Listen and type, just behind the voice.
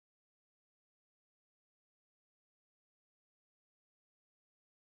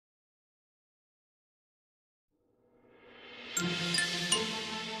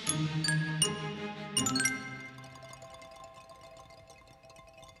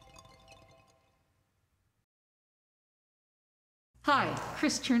Hi,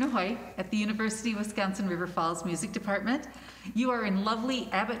 Kris Tjornehoj at the University of Wisconsin River Falls Music Department. You are in lovely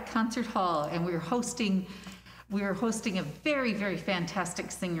Abbott Concert Hall, and we're hosting a very, very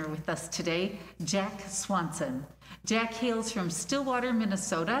fantastic singer with us today, Jack Swanson. Jack hails from Stillwater,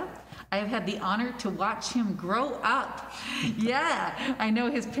 Minnesota. I have had the honor to watch him grow up. Yeah, I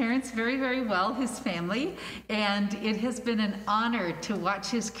know his parents very, very well, his family, and it has been an honor to watch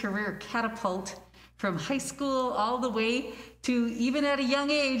his career catapult from high school all the way to even at a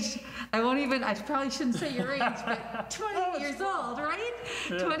young age. I probably shouldn't say your age, but 28 years old, right?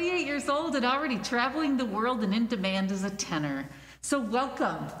 Yeah. 28 years old and already traveling the world and in demand as a tenor. So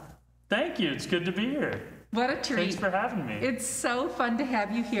welcome. Thank you. It's good to be here. What a treat. Thanks for having me. It's so fun to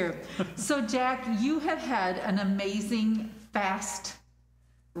have you here. So Jack, you have had an amazing, fast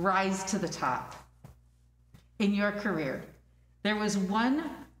rise to the top in your career. There was one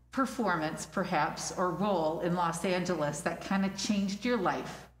performance, perhaps, or role in Los Angeles that kind of changed your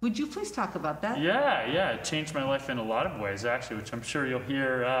life. Would you please talk about that? Yeah, it changed my life in a lot of ways, actually, which I'm sure you'll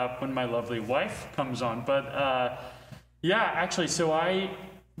hear when my lovely wife comes on. But actually, so I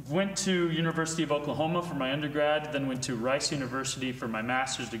went to University of Oklahoma for my undergrad, then went to Rice University for my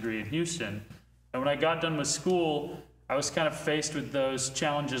master's degree in Houston. And when I got done with school, I was kind of faced with those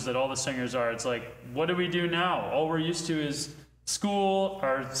challenges that all the singers are. It's like, what do we do now? All we're used to is school,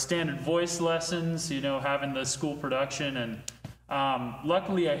 our standard voice lessons, having the school production. And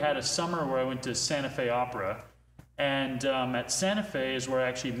luckily I had a summer where I went to Santa Fe Opera. And at Santa Fe is where I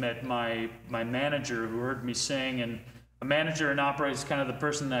actually met my manager, who heard me sing. And a manager in opera is kind of the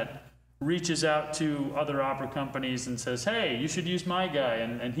person that reaches out to other opera companies and says, hey, you should use my guy.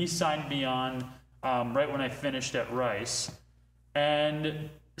 And he signed me on right when I finished at Rice. And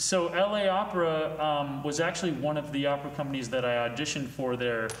so LA Opera was actually one of the opera companies that I auditioned for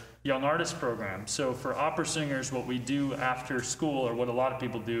their young artist program. So for opera singers, what we do after school, or what a lot of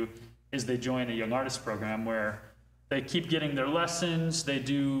people do, is they join a young artist program where they keep getting their lessons, they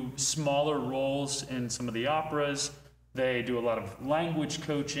do smaller roles in some of the operas, they do a lot of language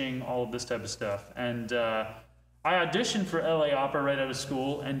coaching, all of this type of stuff. And I auditioned for LA Opera right out of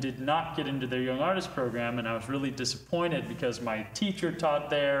school and did not get into their young artist program, and I was really disappointed because my teacher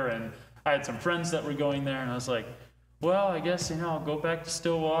taught there and I had some friends that were going there, and I was like, well, I guess I'll go back to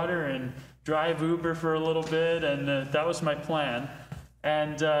Stillwater and drive Uber for a little bit, and that was my plan.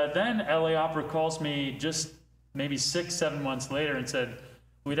 And then LA Opera calls me just maybe 6-7 months later and said,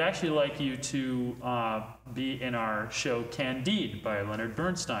 we'd actually like you to be in our show Candide by Leonard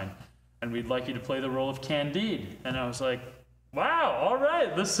Bernstein. And we'd like you to play the role of Candide. And I was like, wow, all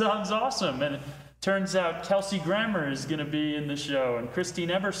right, this sounds awesome. And it turns out Kelsey Grammer is going to be in the show, and Christine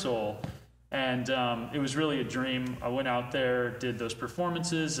Ebersole. And it was really a dream. I went out there, did those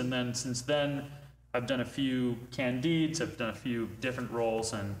performances, and then since then, I've done a few Candides, I've done a few different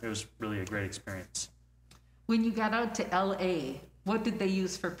roles, and it was really a great experience. When you got out to LA, what did they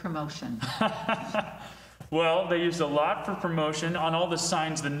use for promotion? Well, they used a lot for promotion. On all the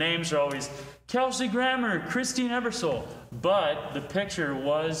signs, the names are always Kelsey Grammer, Christine Ebersole. But the picture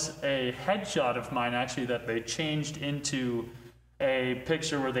was a headshot of mine, actually, that they changed into a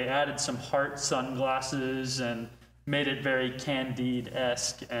picture where they added some heart sunglasses and made it very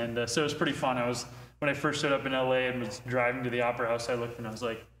Candide-esque. And so it was pretty fun. When I first showed up in LA and was driving to the Opera House, I looked and I was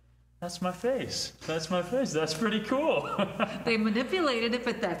like, that's my face. That's my face. That's pretty cool. They manipulated it,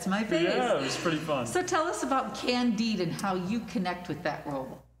 but that's my face. Yeah, it was pretty fun. So tell us about Candide and how you connect with that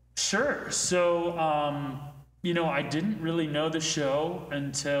role. Sure. So, I didn't really know the show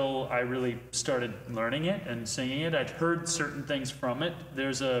until I really started learning it and singing it. I'd heard certain things from it.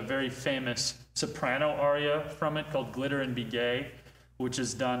 There's a very famous soprano aria from it called Glitter and Be Gay, which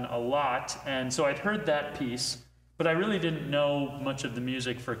is done a lot. And so I'd heard that piece, but I really didn't know much of the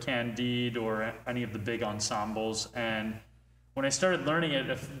music for Candide or any of the big ensembles. And when I started learning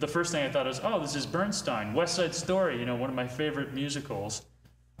it, the first thing I thought was, oh, this is Bernstein, West Side Story, one of my favorite musicals.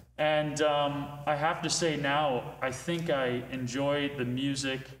 And I have to say now, I think I enjoy the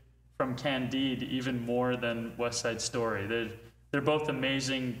music from Candide even more than West Side Story. They're both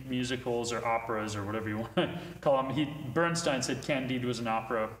amazing musicals or operas or whatever you want to call them. Bernstein said Candide was an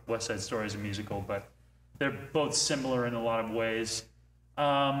opera, West Side Story is a musical, but they're both similar in a lot of ways.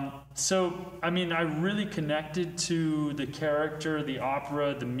 I really connected to the character, the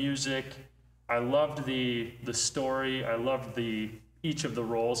opera, the music. I loved the story. I loved each of the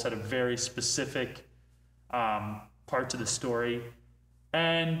roles had a very specific part to the story.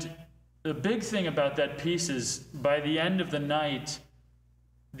 And the big thing about that piece is by the end of the night,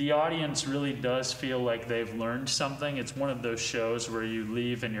 the audience really does feel like they've learned something. It's one of those shows where you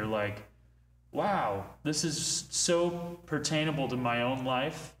leave and you're like, wow, this is so pertainable to my own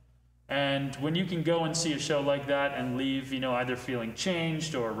life. And when you can go and see a show like that and leave, either feeling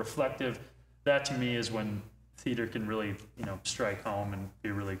changed or reflective, that to me is when theater can really, strike home and be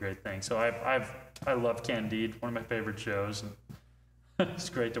a really great thing. So I love Candide, one of my favorite shows. And it's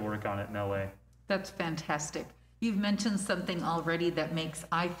great to work on it in LA. That's fantastic. You've mentioned something already that makes,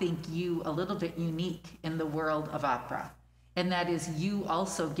 I think, you a little bit unique in the world of opera. And that is you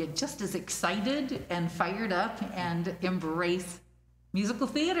also get just as excited and fired up and embrace musical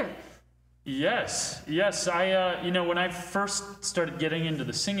theater. Yes. I, when I first started getting into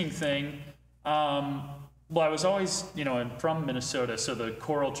the singing thing, well, I was always, I'm from Minnesota, so the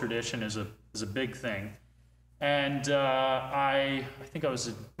choral tradition is a big thing. And I think I was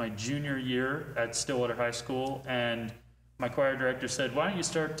in my junior year at Stillwater High School, and my choir director said, "Why don't you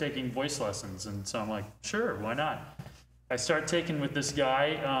start taking voice lessons?" And so I'm like, sure, why not? I started taking with this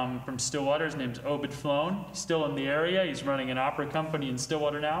guy from Stillwater. His name's Abbott. He's still in the area. He's running an opera company in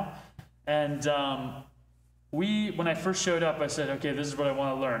Stillwater now. And when I first showed up, I said, okay, this is what I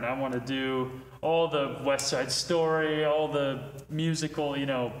want to learn. I want to do all the West Side Story, all the musical,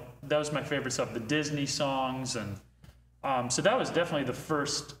 that was my favorite stuff, the Disney songs. And so that was definitely the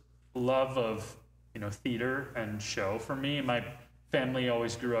first love of, theater and show for me. My family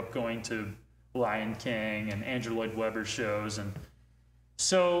always grew up going to Lion King and Andrew Lloyd Webber shows. And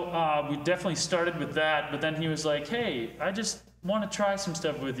so we definitely started with that. But then he was like, hey, I just want to try some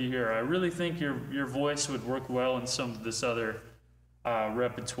stuff with you here. I really think your voice would work well in some of this other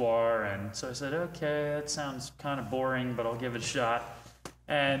repertoire. And so I said, okay, that sounds kind of boring, but I'll give it a shot.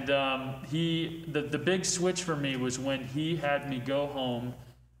 And the big switch for me was when he had me go home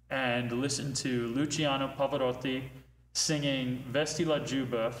and listen to Luciano Pavarotti singing Vesti la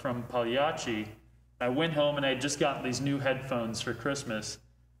Giubba from Pagliacci. I went home and I had just gotten these new headphones for Christmas.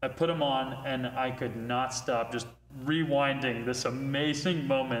 I put them on and I could not stop just rewinding this amazing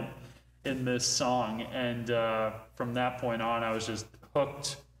moment in this song. And from that point on, I was just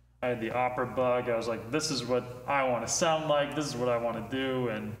hooked. I had the opera bug. I was like, this is what I want to sound like. This is what I want to do.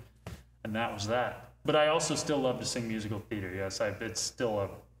 And that was that. But I also still love to sing musical theater. Yes, it's still a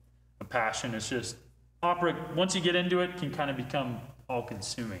passion. It's just opera, once you get into it, can kind of become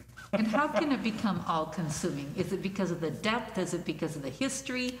all-consuming. And how can it become all-consuming? Is it because of the depth? Is it because of the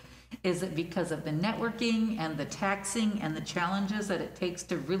history? Is it because of the networking and the taxing and the challenges that it takes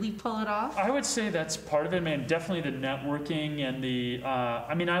to really pull it off? I would say that's part of it, man. Definitely the networking and the,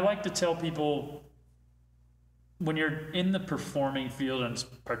 I like to tell people when you're in the performing field, and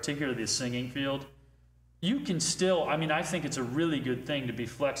particularly the singing field, you can still, I think it's a really good thing to be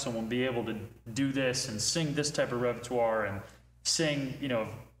flexible and be able to do this and sing this type of repertoire and sing,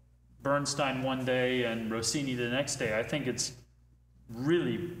 Bernstein one day and Rossini the next day. I think it's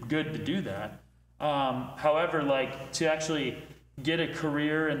really good to do that. However, to actually get a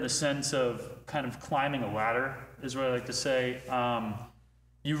career in the sense of kind of climbing a ladder is what I like to say.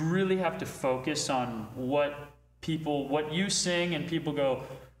 You really have to focus on what you sing and people go,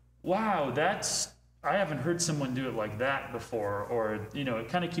 wow, I haven't heard someone do it like that before, or, it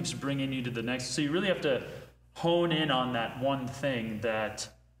kind of keeps bringing you to the next. So you really have to hone in on that one thing that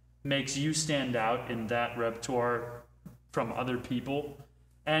makes you stand out in that repertoire from other people.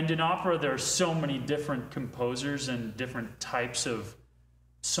 And in opera, there are so many different composers and different types of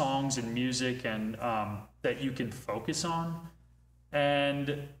songs and music and that you can focus on.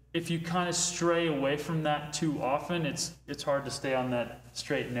 And if you kind of stray away from that too often, it's hard to stay on that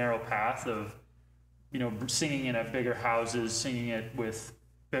straight and narrow path of, singing it at bigger houses, singing it with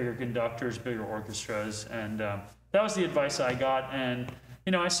bigger conductors, bigger orchestras. And that was the advice I got. And,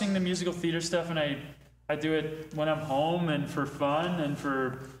 I sing the musical theater stuff, and I do it when I'm home and for fun and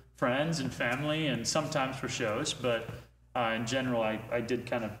for friends and family and sometimes for shows. But in general, I did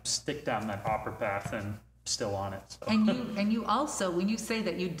kind of stick down that opera path and still on it. So. And you also, when you say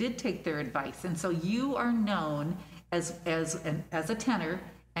that, you did take their advice. And so you are known as a tenor.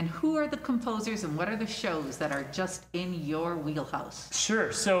 And who are the composers and what are the shows that are just in your wheelhouse?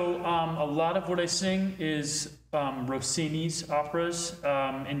 Sure. So a lot of what I sing is Rossini's operas.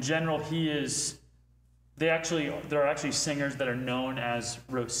 In general, there are actually singers that are known as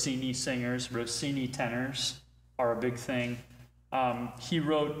Rossini singers. Rossini tenors are a big thing. He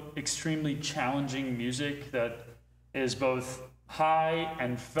wrote extremely challenging music that is both high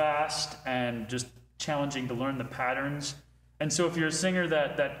and fast and just challenging to learn the patterns. And so if you're a singer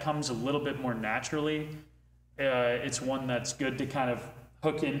that comes a little bit more naturally, it's one that's good to kind of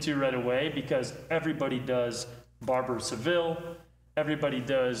hook into right away, because everybody does Barber of Seville, everybody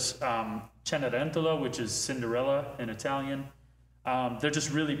does Cenerentola, which is Cinderella in Italian. They're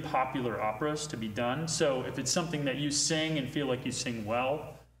just really popular operas to be done. So if it's something that you sing and feel like you sing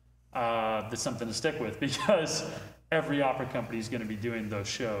well, that's something to stick with, because every opera company is going to be doing those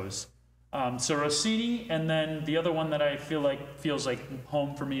shows. So Rossini, and then the other one that I feel like feels like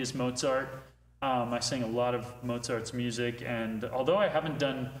home for me is Mozart. I sing a lot of Mozart's music, and although I haven't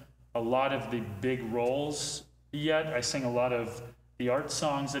done a lot of the big roles yet, I sing a lot of the art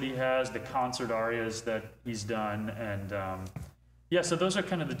songs that he has, the concert arias that he's done, and yeah, so those are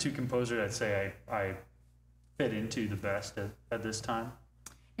kind of the two composers I'd say I fit into the best at this time.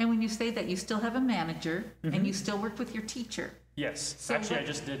 And when you say that, you still have a manager, and you still work with your teacher. Yes, So actually what- I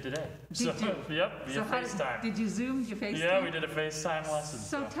just did today. Did you? Yep, via FaceTime. Did you Zoom? Did you FaceTime? Yeah, we did a FaceTime lesson.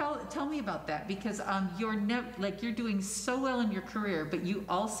 So tell me about that, because you're you're doing so well in your career, but you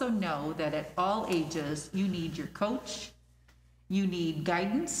also know that at all ages you need your coach, you need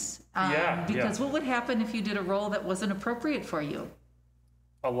guidance. Because what would happen if you did a role that wasn't appropriate for you?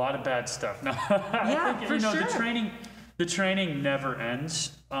 A lot of bad stuff. No, Yeah, I think, for sure. the training never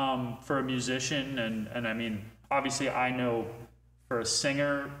ends for a musician, and I mean, obviously I know for a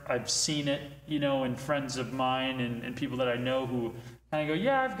singer, I've seen it, in friends of mine and people that I know who kind of go,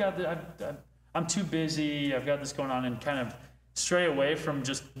 yeah, I'm too busy, I've got this going on, and kind of stray away from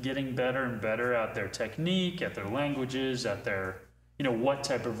just getting better and better at their technique, at their languages, at their, what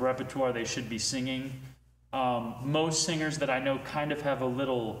type of repertoire they should be singing. Most singers that I know kind of have a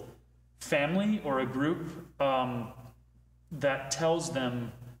little family or a group that tells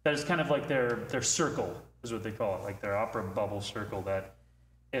them, that is kind of like their circle, is what they call it, like their opera bubble circle, that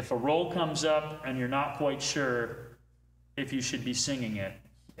if a role comes up and you're not quite sure if you should be singing it,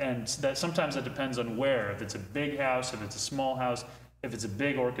 and that sometimes that depends on where, if it's a big house, if it's a small house, if it's a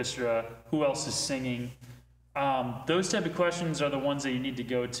big orchestra, who else is singing. Those type of questions are the ones that you need to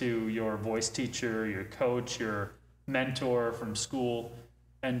go to your voice teacher, your coach, your mentor from school,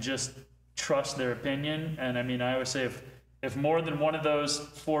 and just trust their opinion. And I mean, I always say if more than one of those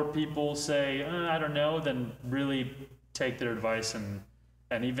four people say, I don't know, then really take their advice, and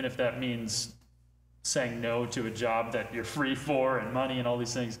even if that means saying no to a job that you're free for and money and all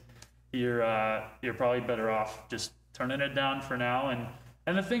these things, you're probably better off just turning it down for now.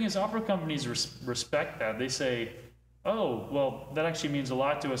 And the thing is, opera companies respect that. They say, oh, well, that actually means a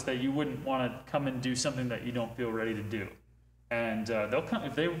lot to us that you wouldn't want to come and do something that you don't feel ready to do. And they'll come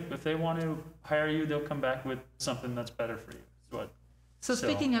if they want to hire you, they'll come back with something that's better for you. So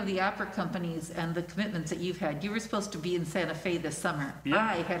speaking of the opera companies and the commitments that you've had, you were supposed to be in Santa Fe this summer. Yeah.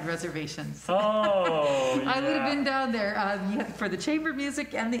 I had reservations. Oh, yeah. I would have been down there for the chamber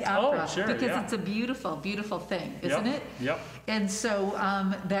music and the opera, sure, because yeah. it's a beautiful, beautiful thing, isn't it? Yep. And so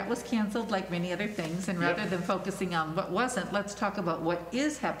that was canceled like many other things. And rather than focusing on what wasn't, let's talk about what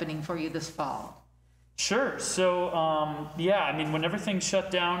is happening for you this fall. Sure. So, I mean, when everything shut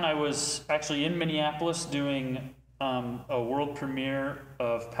down, I was actually in Minneapolis doing a world premiere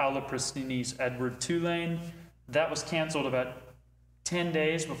of Paolo Prestini's Edward Tulane. That was canceled about 10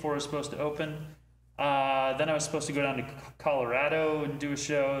 days before it was supposed to open. Then I was supposed to go down to Colorado and do a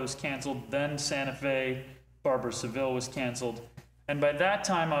show. It was canceled. Then Santa Fe, Barbara Seville was canceled. And by that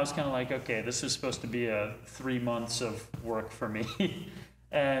time, I was kind of like, okay, this is supposed to be 3 months of work for me.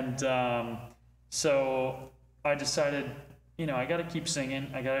 And so I decided, I got to keep singing.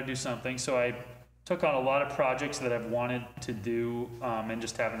 I got to do something. So I took on a lot of projects that I've wanted to do and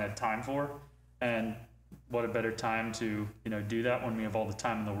just haven't had time for. And what a better time to do that when we have all the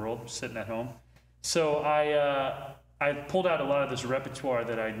time in the world sitting at home. So I pulled out a lot of this repertoire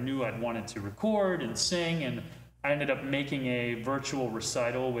that I knew I'd wanted to record and sing, and I ended up making a virtual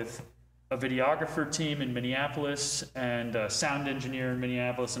recital with a videographer team in Minneapolis and a sound engineer in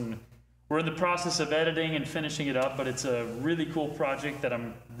Minneapolis, and we're in the process of editing and finishing it up, but it's a really cool project that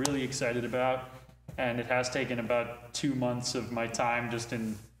I'm really excited about. And it has taken about 2 months of my time just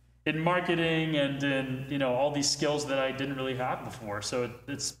in marketing and in all these skills that I didn't really have before. So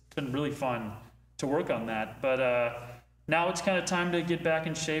it's been really fun to work on that. But now it's kind of time to get back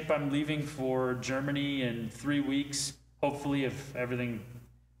in shape. I'm leaving for Germany in 3 weeks. Hopefully, if everything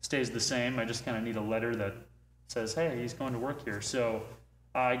stays the same, I just kind of need a letter that says, hey, he's going to work here. So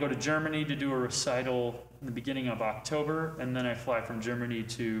I go to Germany to do a recital in the beginning of October, and then I fly from Germany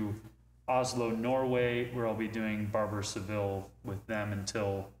to Oslo, Norway, where I'll be doing Barbara Seville with them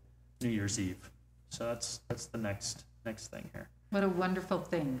until New Year's Eve. So that's the next thing here. What a wonderful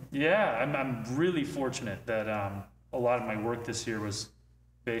thing. Yeah, I'm really fortunate that a lot of my work this year was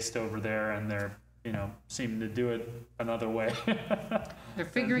based over there, and they're seeming to do it another way. They're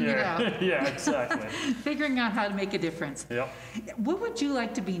figuring it out. Yeah, exactly. Figuring out how to make a difference. Yep. What would you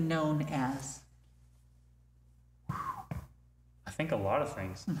like to be known as? I think a lot of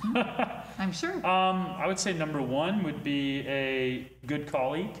things. I'm sure. I would say number one would be a good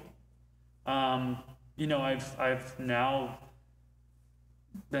colleague. You know, I've now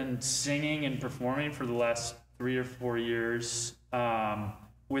been singing and performing for the last 3 or 4 years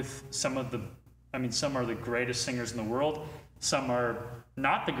with some of the, I mean, some are the greatest singers in the world. Some are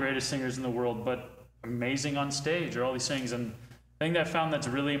not the greatest singers in the world, but amazing on stage, or all these things. And I think that I found that's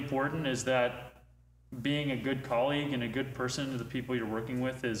really important is that being a good colleague and a good person to the people you're working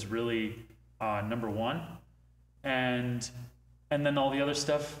with is really number one. And then all the other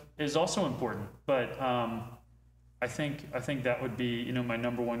stuff is also important. But I think that would be, you know, my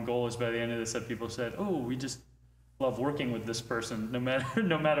number one goal is by the end of this that people said, oh, we just love working with this person no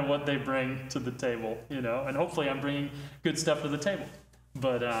matter what they bring to the table, you know, and hopefully I'm bringing good stuff to the table.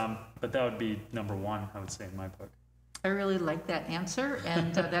 But that would be number one, I would say, in my book. I really like that answer,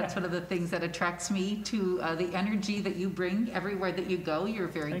 and that's one of the things that attracts me to the energy that you bring everywhere that you go. You're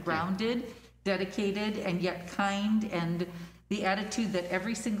very grounded, dedicated, and yet kind, and the attitude that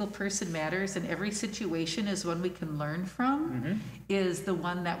every single person matters and every situation is one we can learn from is the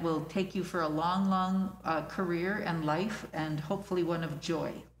one that will take you for a long, long career and life, and hopefully one of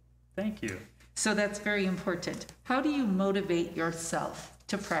joy. Thank you. So that's very important. How do you motivate yourself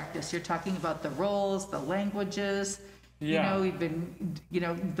to practice? You're talking about the roles, the languages. Yeah. You know, we've been, you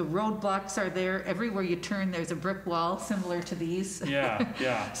know, the roadblocks are there. Everywhere you turn, there's a brick wall similar to these. Yeah,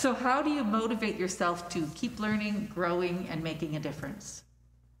 yeah. So how do you motivate yourself to keep learning, growing, and making a difference?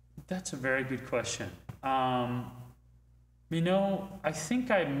 That's a very good question. You know, I think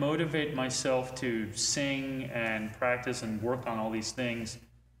I motivate myself to sing and practice and work on all these things.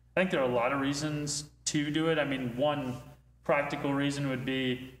 I think there are a lot of reasons to do it. I mean, one practical reason would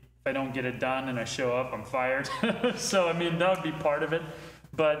be if I don't get it done and I show up, I'm fired. So, I mean, that would be part of it.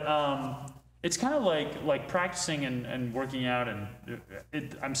 But it's kind of like practicing and working out, and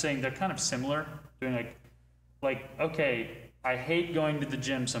I'm saying they're kind of similar. Doing like, okay, I hate going to the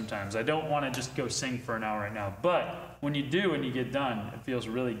gym sometimes. I don't want to just go sing for an hour right now. But when you do and you get done, it feels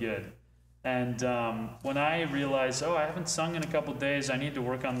really good. And when I realized, oh, I haven't sung in a couple days, I need to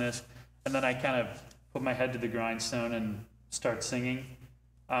work on this, and then I kind of put my head to the grindstone and start singing,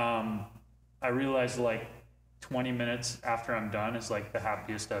 I realized like 20 minutes after I'm done is like the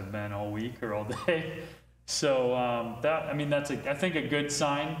happiest I've been all week or all day. So that's I think a good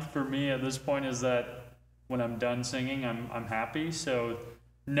sign for me at this point is that when I'm done singing, I'm happy. So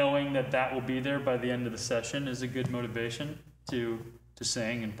knowing that will be there by the end of the session is a good motivation to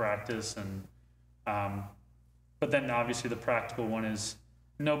sing and practice. And but then obviously the practical one is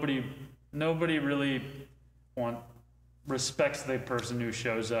nobody really respects the person who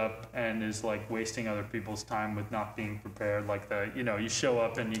shows up and is like wasting other people's time with not being prepared. Like you show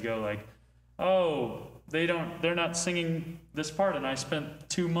up and you go like, oh, they're not singing this part and I spent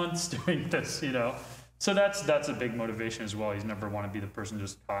 2 months doing this, you know. So that's a big motivation as well. You never want to be the person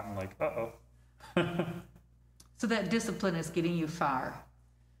just caught and like, uh-oh. So that discipline is getting you far.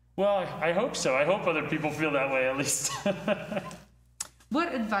 Well, I hope so. I hope other people feel that way at least.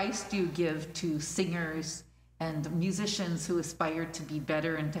 What advice do you give to singers and musicians who aspire to be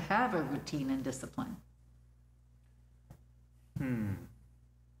better and to have a routine and discipline?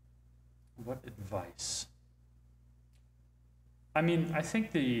 What advice? I mean, I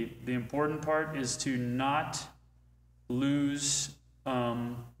think the important part is to not lose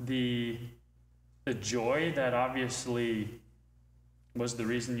the joy that obviously was the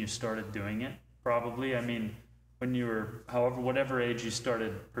reason you started doing it, probably. I mean, when you were, whatever age you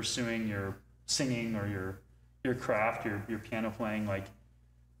started pursuing your singing or your craft, your piano playing, like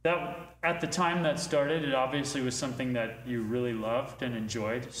that, at the time that started, it obviously was something that you really loved and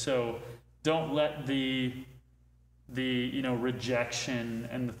enjoyed. So don't let the rejection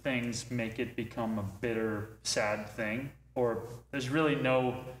and the things make it become a bitter, sad thing, or there's really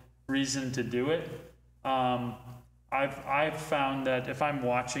no reason to do it. I've found that if I'm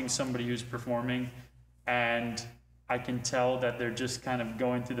watching somebody who's performing and I can tell that they're just kind of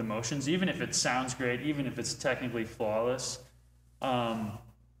going through the motions, even if it sounds great, even if it's technically flawless,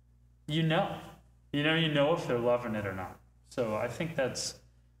 you know if they're loving it or not. So I think that's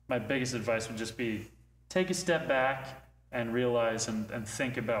my biggest advice would just be take a step back and realize and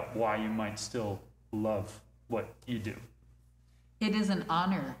think about why you might still love what you do. It is an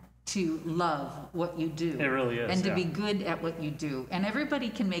honor to love what you do. It really is. And to be good at what you do. And everybody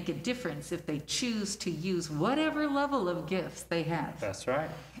can make a difference if they choose to use whatever level of gifts they have. That's right.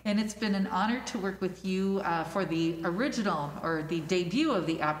 And it's been an honor to work with you for the original or the debut of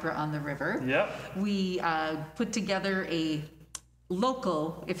the opera on the river. Yep. We put together a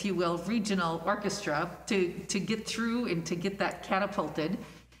local, if you will, regional orchestra to get through and to get that catapulted.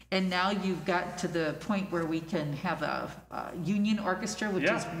 And now you've got to the point where we can have a union orchestra, which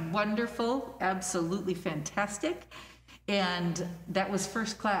is wonderful, absolutely fantastic. And that was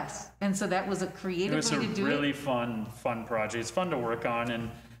first class. And so that was a creative way to do it. It was a really fun project. It's fun to work on. And,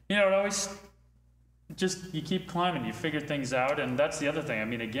 you know, it always just, you keep climbing, you figure things out. And that's the other thing. I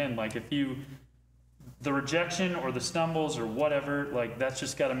mean, again, like the rejection or the stumbles or whatever, like that's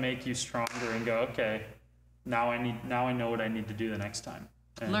just got to make you stronger and go, okay, now I know what I need to do the next time.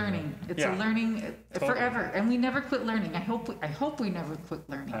 And, learning. It's a learning forever, and we never quit learning. I hope we never quit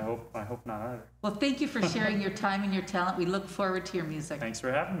learning. I hope not either. Well, thank you for sharing your time and your talent. We look forward to your music. Thanks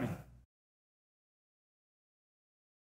for having me.